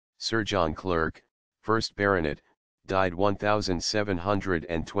Sir John Clerk, 1st Baronet, died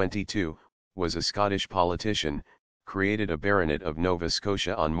 1722, was a Scottish politician, created a Baronet of Nova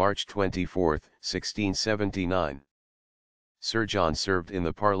Scotia on March 24, 1679. Sir John served in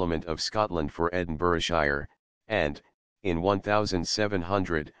the Parliament of Scotland for Edinburghshire, and, in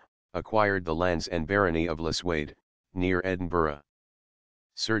 1700, acquired the lands and barony of Laswade, near Edinburgh.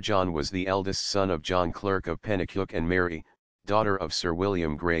 Sir John was the eldest son of John Clerk of Penicuik and Mary, daughter of Sir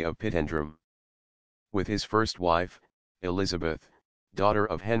William Grey of Pittendrum. With his first wife, Elizabeth, daughter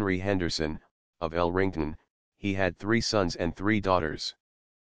of Henry Henderson, of Elrington, he had 3 sons and 3 daughters.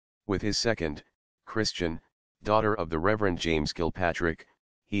 With his second, Christian, daughter of the Reverend James Kilpatrick,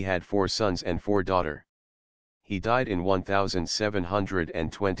 he had 4 sons and 4 daughters. He died in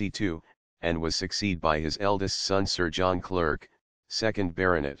 1722, and was succeeded by his eldest son Sir John Clerk, 2nd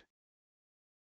Baronet.